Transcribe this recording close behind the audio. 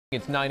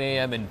It's 9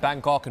 a.m. in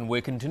Bangkok, and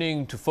we're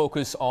continuing to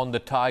focus on the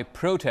Thai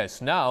protests.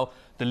 Now,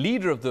 the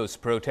leader of those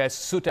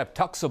protests, Suthep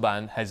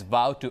Thaugsuban, has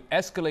vowed to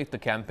escalate the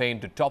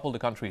campaign to topple the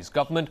country's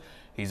government.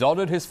 He's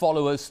ordered his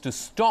followers to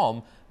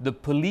storm the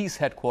police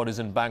headquarters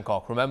in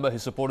Bangkok. Remember,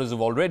 his supporters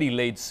have already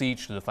laid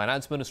siege to the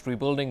finance ministry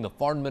building, the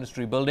foreign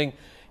ministry building.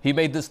 He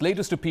made this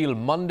latest appeal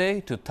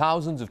Monday to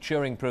thousands of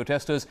cheering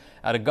protesters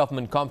at a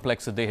government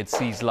complex that they had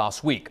seized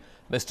last week.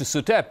 Mr.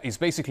 Suthep is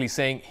basically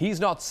saying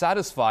he's not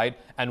satisfied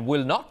and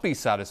will not be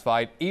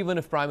satisfied even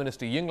if Prime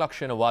Minister Yingluck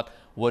Shinawatra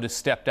were to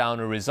step down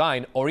or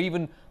resign or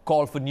even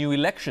call for new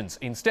elections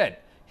instead.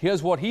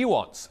 Here's what he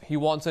wants. He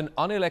wants an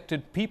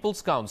unelected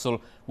People's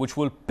Council which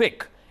will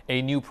pick a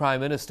new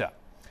Prime Minister.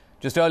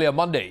 Just earlier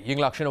Monday,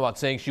 Yingluck Shinawatra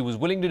saying she was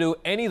willing to do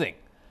anything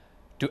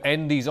to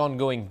end these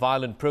ongoing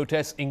violent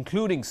protests,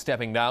 including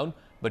stepping down,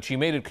 but she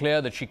made it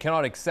clear that she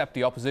cannot accept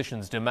the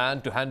opposition's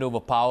demand to hand over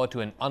power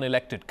to an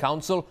unelected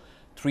council.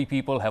 3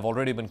 people have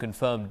already been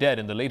confirmed dead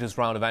in the latest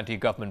round of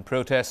anti-government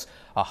protests.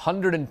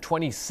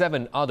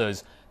 127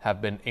 others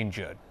have been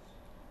injured.